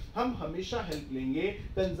लेंगे, हम हमेशा हेल्प लेंगे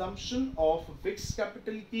कंजम्पशन ऑफ फिक्स्ड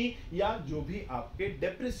कैपिटल की, या जो भी आपके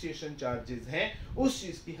डेप्रिसिएशन चार्जेस हैं उस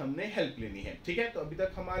चीज की हमने हेल्प लेनी है। ठीक है, तो अभी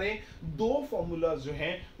तक हमारे 2 फॉर्मूलाज जो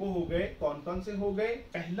हैं वो हो गए, कौन कौन से हो गए,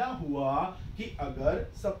 पहला हुआ कि अगर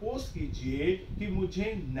सपोज कीजिए कि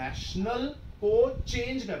मुझे नेशनल को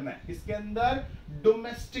चेंज करना है, किसके अंदर,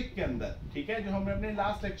 डोमेस्टिक के अंदर, ठीक है, जो हमने अपने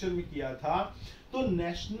लास्ट लेक्चर में किया था, तो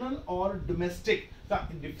नेशनल और डोमेस्टिक का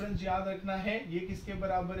डिफरेंस याद रखना है, ये किसके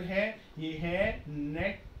बराबर है, ये है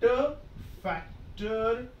net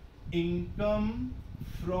factor income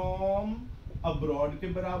from abroad के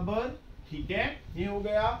बराबर। ठीक है, ये हो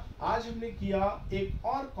गया। आज हमने किया एक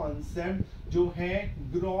और कॉन्सेप्ट जो है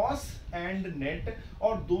ग्रॉस एंड नेट,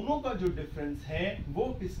 और दोनों का जो डिफरेंस है वो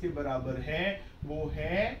किसके बराबर है, वो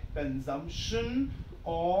है कंजम्पशन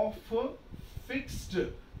ऑफ फिक्स्ड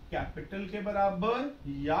कैपिटल के बराबर,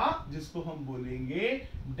 या जिसको हम बोलेंगे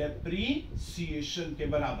डेप्रिसिएशन के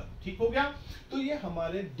बराबर। ठीक हो गया, तो ये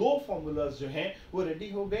हमारे 2 फॉर्मूलाज जो हैं वो रेडी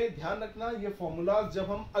हो गए। ध्यान रखना, ये फॉर्मूलाज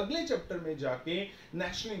जब हम अगले चैप्टर में जाके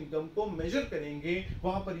नेशनल इनकम को मेजर करेंगे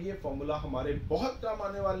वहां पर ये फॉर्मूला हमारे बहुत काम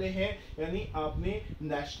आने वाले हैं। यानी आपने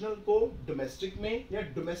नेशनल को डोमेस्टिक में या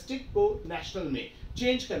डोमेस्टिक को नेशनल में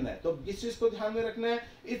चेंज करना है तो इस चीज को ध्यान में रखना है,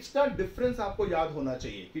 इसका डिफरेंस आपको याद होना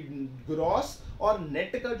चाहिए कि ग्रॉस और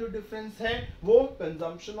नेट का जो डिफरेंस है वो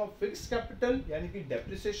कंजम्पशन ऑफ फिक्स्ड कैपिटल यानी कि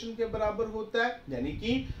डेप्रिसिएशन के बराबर होता है। यानी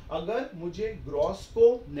कि अगर मुझे ग्रॉस को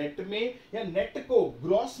नेट में या नेट को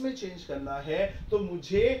ग्रॉस में चेंज करना है तो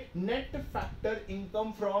मुझे net factor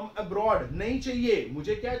income from abroad नहीं चाहिए,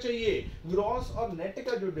 मुझे क्या चाहिए, ग्रॉस और नेट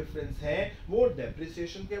का जो डिफरेंस है वो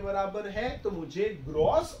डेप्रिसिएशन के बराबर है, तो मुझे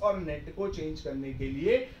ग्रॉस और नेट को चेंज करने के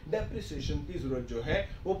लिए डेप्रिसिएशन की जरूरत जो है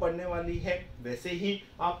वो पड़ने वाली है। वैसे ही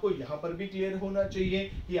आपको यहां पर भी क्लियर होना चाहिए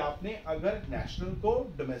कि आपने अगर नेशनल को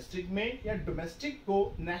डोमेस्टिक में या डोमेस्टिक को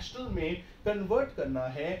नेशनल में कन्वर्ट करना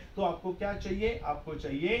है तो आपको क्या चाहिए, आपको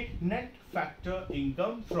चाहिए net factor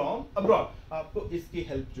income from abroad. आपको इसकी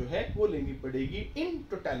हेल्प जो है वो लेनी पड़ेगी। इन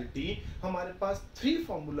टोटलिटी हमारे पास 3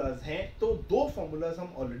 फॉर्मूलाज हैं, तो 2 फॉर्मूलाज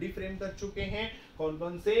हम ऑलरेडी फ्रेम कर चुके हैं। कौन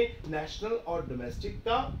कौन से, नेशनल और डोमेस्टिक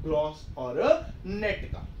का, ग्रॉस और नेट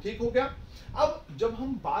का। ठीक हो गया। अब जब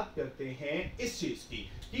हम बात करते हैं इस चीज की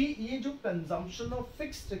कि ये जो कंजम्पशन ऑफ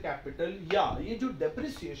फिक्स्ड कैपिटल या ये जो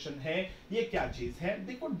डेप्रिसिएशन है ये क्या चीज है,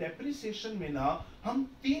 देखो डेप्रिसिएशन डेप्रिसिएशन में ना हम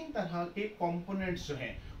 3 तरह के कंपोनेंट्स जो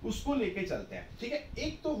हैं उसको लेके चलते हैं, ठीक है।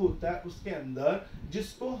 एक तो होता है उसके अंदर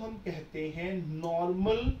जिसको हम कहते हैं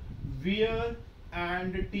normal wear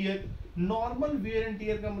and tear. Normal wear and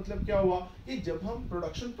tear का मतलब क्या हुआ कि जब हम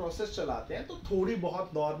प्रोडक्शन प्रोसेस चलाते हैं तो थोड़ी बहुत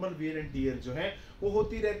नॉर्मल वियर एंड टियर जो है वो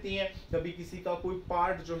होती रहती हैं। कभी किसी का कोई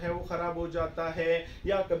पार्ट जो है वो खराब हो जाता है,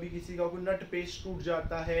 या कभी किसी का कोई नट पेस्ट टूट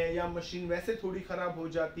जाता है, या मशीन वैसे थोड़ी खराब हो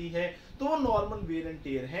जाती है, तो वो नॉर्मल वियर एंड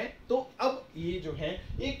टियर है। तो अब ये जो है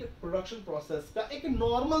एक प्रोडक्शन प्रोसेस का एक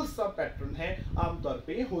नॉर्मल सा पैटर्न है, आमतौर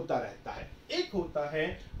पे होता रहता है। एक होता है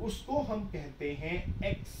उसको हम कहते हैं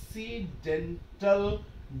एक्सीडेंटल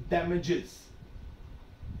डैमेजेस,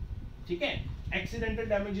 ठीक है। एक्सीडेंटल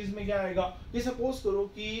डैमेजेस में क्या आएगा कि सपोज करो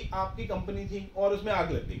कि आपकी कंपनी थी और उसमें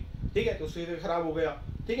आग लग गई, ठीक है, तो उससे खराब हो गया,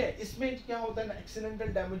 ठीक है। इसमें क्या होता है ना,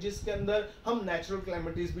 एक्सीडेंटल डैमेजेस के अंदर हम नेचुरल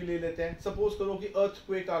कैलेमिटीज भी ले लेते हैं। सपोज करो कि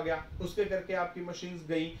अर्थक्वेक आ गया, उसके करके आपकी मशीन्स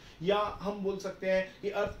गई, या हम बोल सकते हैं कि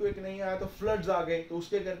अर्थक्वेक नहीं आया तो फ्लड्स आ गए, तो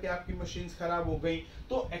उसके करके आपकी मशीन्स खराब हो गई,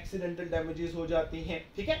 तो एक्सीडेंटल डैमेजेस हो जाती हैं,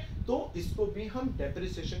 ठीक है। तो इसको भी हम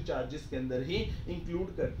डेप्रिसिएशन चार्जेस के अंदर ही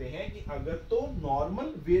इंक्लूड करते हैं कि अगर तो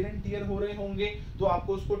नॉर्मल वेयर एंड टियर हो रहे होंगे तो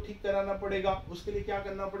आपको उसको ठीक कराना पड़ेगा। उसके लिए क्या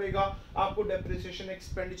करना पड़ेगा, आपको डेप्रिसिएशन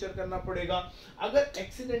एक्सपेंडिचर करना पड़ेगा। अगर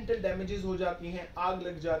एक्सीडेंटल डैमेजेस हो जाती हैं, आग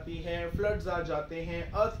लग जाती है, फ्लड्स आ जाते हैं,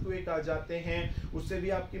 अर्थक्वेक आ जाते हैं, उससे भी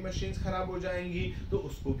आपकी मशीन्स खराब हो जाएंगी, तो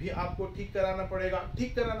उसको भी आपको ठीक कराना पड़ेगा।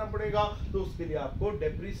 ठीक कराना पड़ेगा तो उसके लिए आपको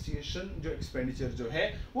डेप्रिसिएशन जो एक्सपेंडिचर जो है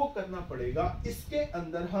वो करना पड़ेगा। इसके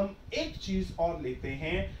अंदर हम एक चीज और लेते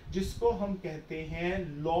हैं जिसको हम कहते हैं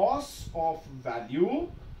loss of value.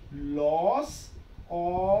 Loss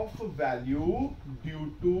of value due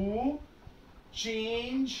to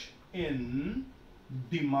change in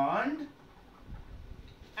demand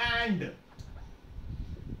and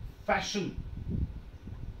fashion.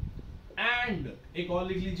 And एक और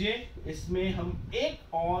लिख लीजिए, इसमें हम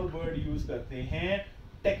एक और वर्ड यूज करते हैं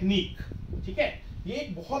टेक्निक, ठीक है। ये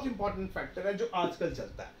एक बहुत इंपॉर्टेंट फैक्टर है जो आजकल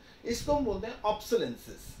चलता है, इसको हम बोलते हैं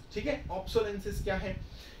ऑब्सोलेंसिस, ठीक है। ऑब्सोलेंसिस क्या है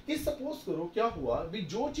कि सपोज करो क्या हुआ भी,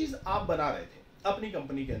 जो चीज आप बना रहे थे अपनी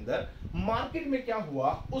कंपनी के अंदर, मार्केट में क्या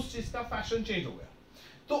हुआ, उस चीज का फैशन चेंज हो गया।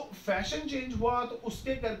 तो फैशन चेंज हुआ तो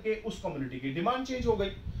उसके करके उस कम्युनिटी की डिमांड चेंज हो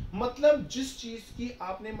गई। मतलब जिस चीज की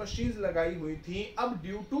आपने मशीन्स लगाई हुई थी, अब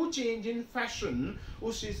due to change in fashion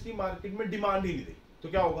उस चीज की मार्केट में डिमांड ही नहीं रही, तो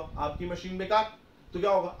क्या होगा, आपकी मशीन बेकार। तो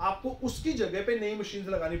क्या होगा, आपको उसकी जगह पे नई मशीन्स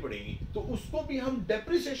लगानी पड़ेगी, तो उसको भी हम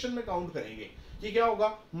डेप्रिसिएशन में काउंट करेंगे कि क्या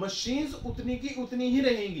होगा, मशीन्स उतनी की उतनी ही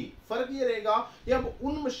रहेंगी। फर्क ये रहेगा कि अब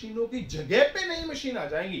उन मशीनों की जगह पे नई मशीन आ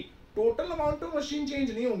जाएंगी, total amount of machine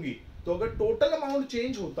change नहीं होंगी। तो अगर टोटल अमाउंट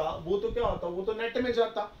चेंज होता वो तो क्या होता, वो तो नेट में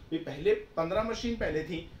जाता। ये पहले 15 मशीन पहले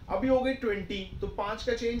थी, अभी हो गई 20, तो 5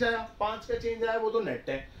 का चेंज आया, 5 का चेंज आया, वो तो नेट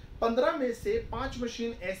है। 15 में से 5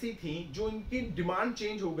 मशीन ऐसी थी जो इनकी डिमांड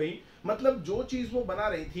चेंज हो गई, मतलब जो चीज वो बना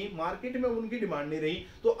रही थी मार्केट में उनकी डिमांड नहीं रही,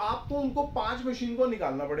 तो आपको उनको 5 मशीन को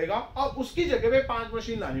निकालना पड़ेगा और उसकी जगह पे 5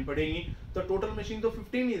 मशीन लानी पड़ेगी। तो टोटल मशीन तो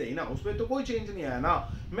 15 नहीं रही ना, उसमें तो कोई चेंज नहीं आया ना।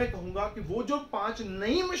 मैं कहूंगा कि वो जो 5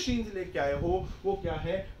 नई मशीन लेके आए हो वो क्या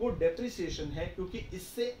है, वो डेप्रिसिएशन है, क्योंकि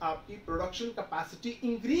इससे आपकी प्रोडक्शन कैपेसिटी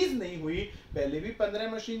इंक्रीज नहीं हुई। पहले भी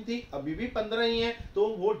 15 मशीन थी, अभी भी 15 ही है, तो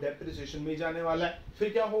वो डेप्रिसिएशन में जाने वाला है। फिर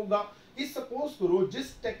क्या होगा, इस सपोज करो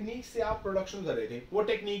जिस टेक्निक से आप प्रोडक्शन कर रहे थे वो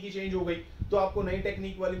टेक्निक ही चेंज हो गई, तो आपको नई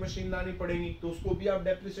टेक्निक वाली मशीन लानी पड़ेगी, तो उसको भी आप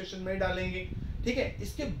डेप्रिसिएशन में डालेंगे, ठीक है।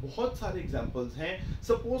 इसके बहुत सारे एग्जांपल्स हैं।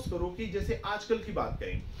 सपोज करो कि जैसे आजकल की बात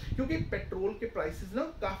करें, क्योंकि पेट्रोल के प्राइसेस ना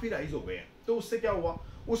काफी राइज हो गए हैं, तो उससे क्या हुआ,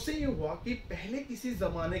 उससे ये हुआ कि पहले किसी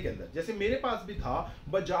जमाने के अंदर, जैसे मेरे पास भी था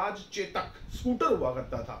बजाज चेतक स्कूटर हुआ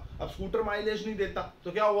करता था, अब स्कूटर माइलेज नहीं देता,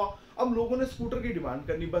 तो क्या हुआ, अब लोगों ने स्कूटर की डिमांड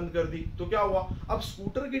करनी बंद कर दी, तो क्या हुआ, अब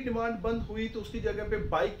स्कूटर की डिमांड बंद हुई तो उसकी जगह पे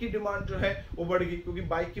बाइक की डिमांड जो है वो बढ़ गई, क्योंकि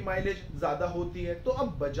बाइक की माइलेज ज्यादा होती है। तो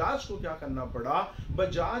अब बजाज को क्या करना पड़ा,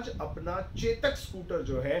 बजाज अपना चेतक स्कूटर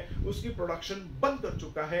जो है उसकी प्रोडक्शन बंद कर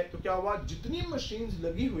चुका है। तो क्या हुआ, जितनी मशीन्स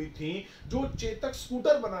लगी हुई थी जो चेतक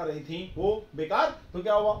स्कूटर बना रही थी वो बेकार, तो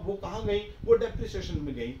क्या हुआ, वो कहां गई, वो डेप्रिसिएशन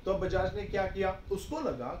में गई। तो बजाज ने क्या किया, उसको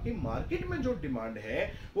लगा कि मार्केट में जो डिमांड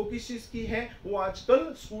है वो किस चीज की है, वो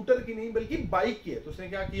आजकल स्कूटर की नहीं बल्कि बाइक की है। तो उसने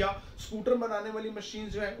क्या किया, स्कूटर बनाने वाली मशीन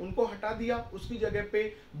जो है उनको हटा दिया, उसकी जगह पे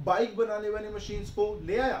बाइक बनाने वाली मशीन्स को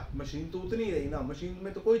ले आया। मशीन तो उतनी रही ना, मशीन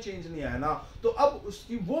में तो कोई चेंज नहीं आया ना। तो अब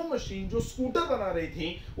उसकी वो मशीन जो स्कूटर बना रही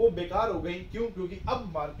थी वो बेकार हो गई, क्यों, क्योंकि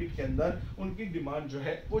अब मार्केट के अंदर उनकी डिमांड जो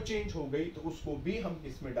है वो चेंज हो गई। तो उसको भी हम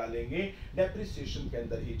किस में डालेंगे, डेप्रिसिएशन के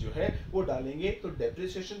अंदर ही जो है वो डालेंगे। तो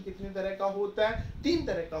डेप्रिसिएशन कितने तरह का होता है? 3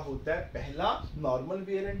 तरह का होता है। पहला नॉर्मल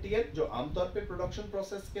वेयर एंड टियर जो आमतौर पे प्रोडक्शन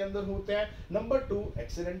प्रोसेस के अंदर होते हैं। नंबर 2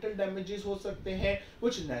 एक्सीडेंटल डैमेजेस हो सकते हैं,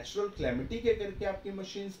 कुछ नेचुरल क्लैमिटी के करके आपकी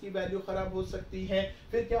मशीन्स की वैल्यू खराब हो सकती है।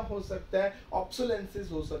 फिर क्या हो सकता है?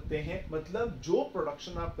 ऑब्सोलेंसेस हो सकते हैं, मतलब जो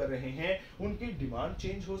प्रोडक्शन आप कर रहे हैं उनकी डिमांड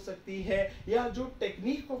चेंज हो सकती है, या जो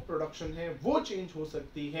टेक्निक ऑफ प्रोडक्शन है वो चेंज हो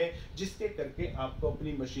सकती है, जिसके करके आपको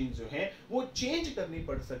अपनी मशीन जो है वो चेंज करनी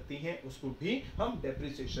पड़ सकती है। उसको भी हम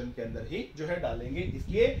डेप्रिसिएशन के अंदर ही जो है डालेंगे।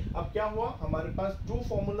 इसलिए अब क्या हुआ, हमारे पास 2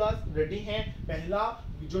 फॉर्मूलाज रेडी हैं। पहला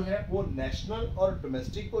जो है वो नेशनल और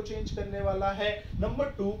डोमेस्टिक को चेंज करने वाला है। नंबर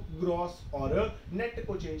 2 ग्रॉस और नेट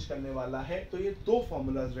को चेंज करने वाला है। तो ये 2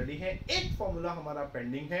 फॉर्मूलाज रेडी हैं। एक फॉर्मूला हमारा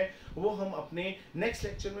पेंडिंग है, वो हम अपने नेक्स्ट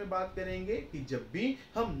लेक्चर में बात करेंगे कि जब भी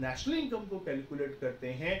हम नेशनल इनकम को कैलकुलेट करते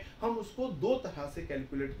हैं हम उसको 2 तरह से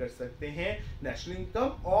कैलकुलेट कर सकते हैं, नेशनल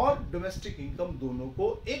इनकम और डोमेस्टिक इनकम दोनों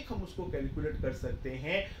को। एक हम उसको कैलकुलेट कर सकते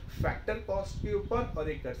हैं फैक्टर कॉस्ट के ऊपर और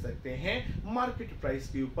एक कर सकते हैं मार्केट प्राइस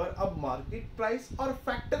के ऊपर। अब मार्केट प्राइस और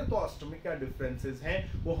फैक्टर कॉस्ट में क्या डिफरेंसेस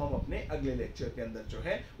हैं वो हम अपने अगले लेक्चर के अंदर जो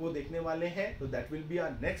है वो देखने वाले हैं। तो that will be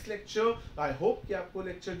our next lecture. I hope कि आपको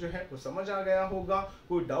लेक्चर जो है वो समझ आ गया होगा।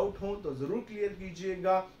 कोई डाउट हो तो जरूर क्लियर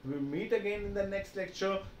कीजिएगा। We meet again in the next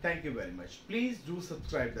lecture. Thank you very much. Please do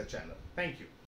subscribe the channel. Thank you.